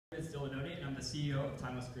the CEO of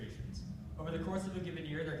Timeless Creations. Over the course of a given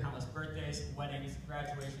year, there are countless birthdays, weddings,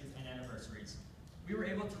 graduations, and anniversaries. We were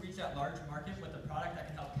able to reach that large market with a product that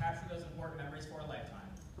can help capture those important memories for a lifetime.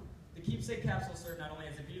 The keepsake capsules serve not only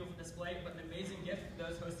as a beautiful display, but an amazing gift for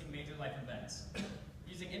those hosting major life events.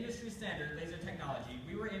 Using industry-standard laser technology,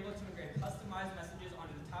 we were able to engrave customized messages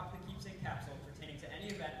onto the top of the keepsake capsule pertaining to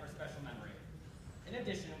any event or special memory. In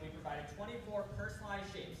addition, we provided 24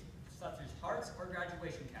 personalized shapes, such as hearts or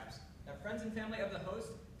graduation caps, that friends and family of the host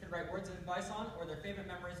could write words of advice on or their favorite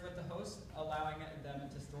memories with the host, allowing them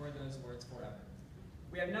to store those words forever.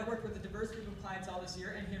 We have networked with a diverse group of clientele this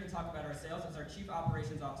year, and here to talk about our sales is our Chief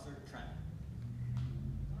Operations Officer, Trent.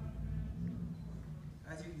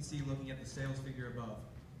 As you can see, looking at the sales figure above,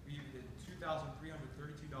 we did $2,332 in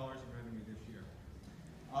revenue this year.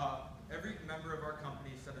 Every member of our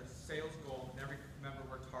company set a sales goal, and every member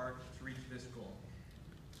worked hard to reach this goal.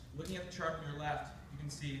 Looking at the chart on your left, you can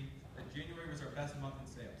see that January was our best month in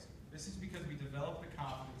sales. This is because we developed the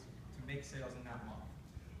confidence to make sales in that month.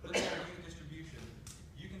 Looking at our unit distribution,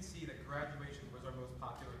 you can see that graduation was our most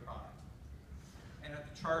popular product. And at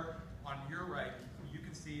the chart on your right, you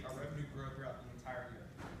can see our revenue grow throughout the entire year.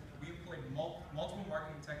 We employed multiple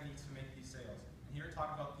marketing techniques to make these sales. And here to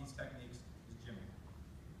talk about these techniques is Jimmy.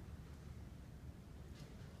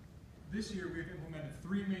 This year, we've implemented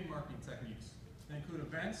 3 main marketing techniques. They include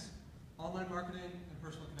events, online marketing, and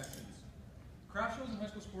personal connections. Craft shows and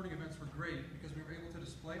high school sporting events were great because we were able to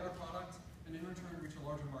display our product and in return reach a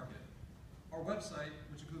larger market. Our website,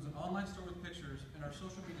 which includes an online store with pictures, and our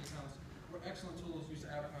social media accounts were excellent tools used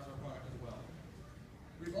to advertise our product as well.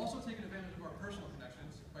 We've also taken advantage of our personal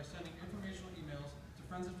connections by sending informational emails to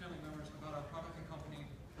friends and family members about our product and company,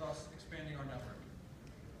 thus expanding our network.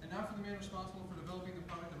 And now for the man responsible for developing the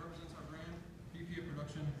product that represents our brand, VP of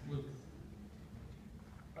Production, Luke.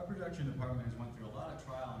 Our production department has went through a lot of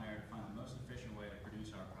trial and error to find the most efficient way to produce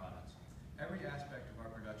our products. Every aspect of our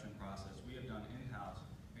production process we have done in-house,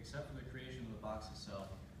 except for the creation of the box itself,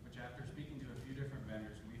 which after speaking to a few different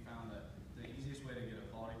vendors, we found that the easiest way to get a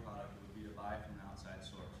quality product would be to buy from an outside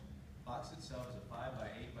source. The box itself is a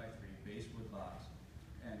 5x8x3 base wood box.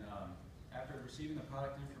 And after receiving the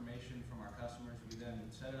product information from our customers, we then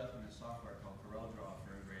set it up in a software called CorelDRAW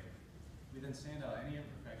for engraving. We then sand out any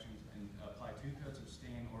imperfections and apply 2 coats of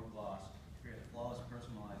stain or gloss to create a flawless,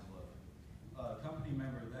 personalized look. A company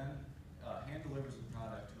member then hand delivers the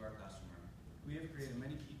product to our customer. We have created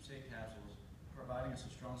many keepsake capsules, providing us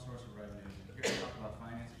a strong source of revenue. Here to talk about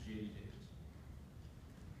finance is JD Davis.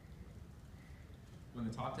 When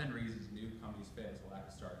the top 10 reasons new companies fail is a lack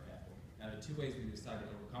of startup capital. Now, the 2 ways we decided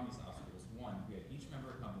to overcome these obstacles: 1, we had each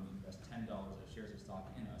member of the company invest $10 of shares of stock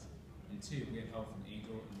in us, and 2, we had help from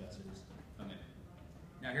angel investors come in.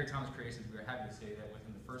 Now, here at Timeless Creations, we are happy to say that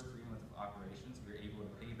within the first 3 months of operations, we were able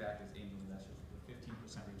to pay back those angel investors with a 15%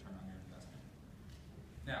 return on their investment.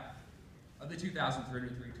 Now, of the $2,332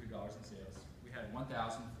 in sales, we had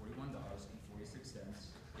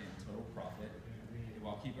 $1,041.46 in total profit,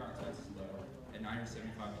 while keeping our expenses low at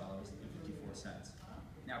 $975.54.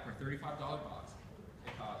 Now, for a $35 box,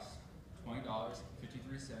 it costs $20.53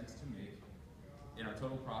 to make, and our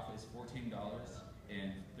total profit is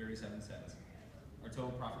 $14.37. Our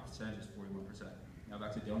total profit percentage is 41%. Now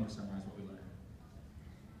back to Dylan to summarize what we learned.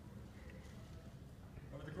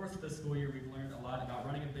 Over the course of this school year, we've learned a lot about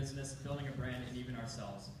running a business, building a brand, and even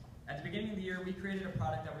ourselves. At the beginning of the year, we created a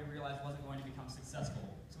product that we realized wasn't going to become successful.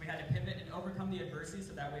 So we had to pivot and overcome the adversity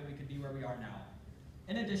so that way we could be where we are now.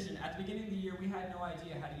 In addition, at the beginning of the year, we had no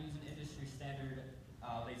idea how to use an industry standard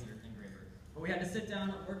laser engraver. But we had to sit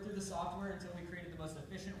down and work through the software until we created the most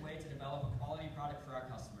efficient way to develop a quality product for our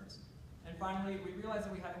customers. And finally, we realized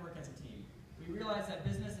that we had to work as a team. We realized that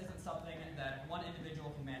business isn't something that one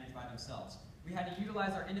individual can manage by themselves. We had to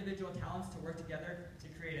utilize our individual talents to work together to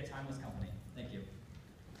create a timeless company.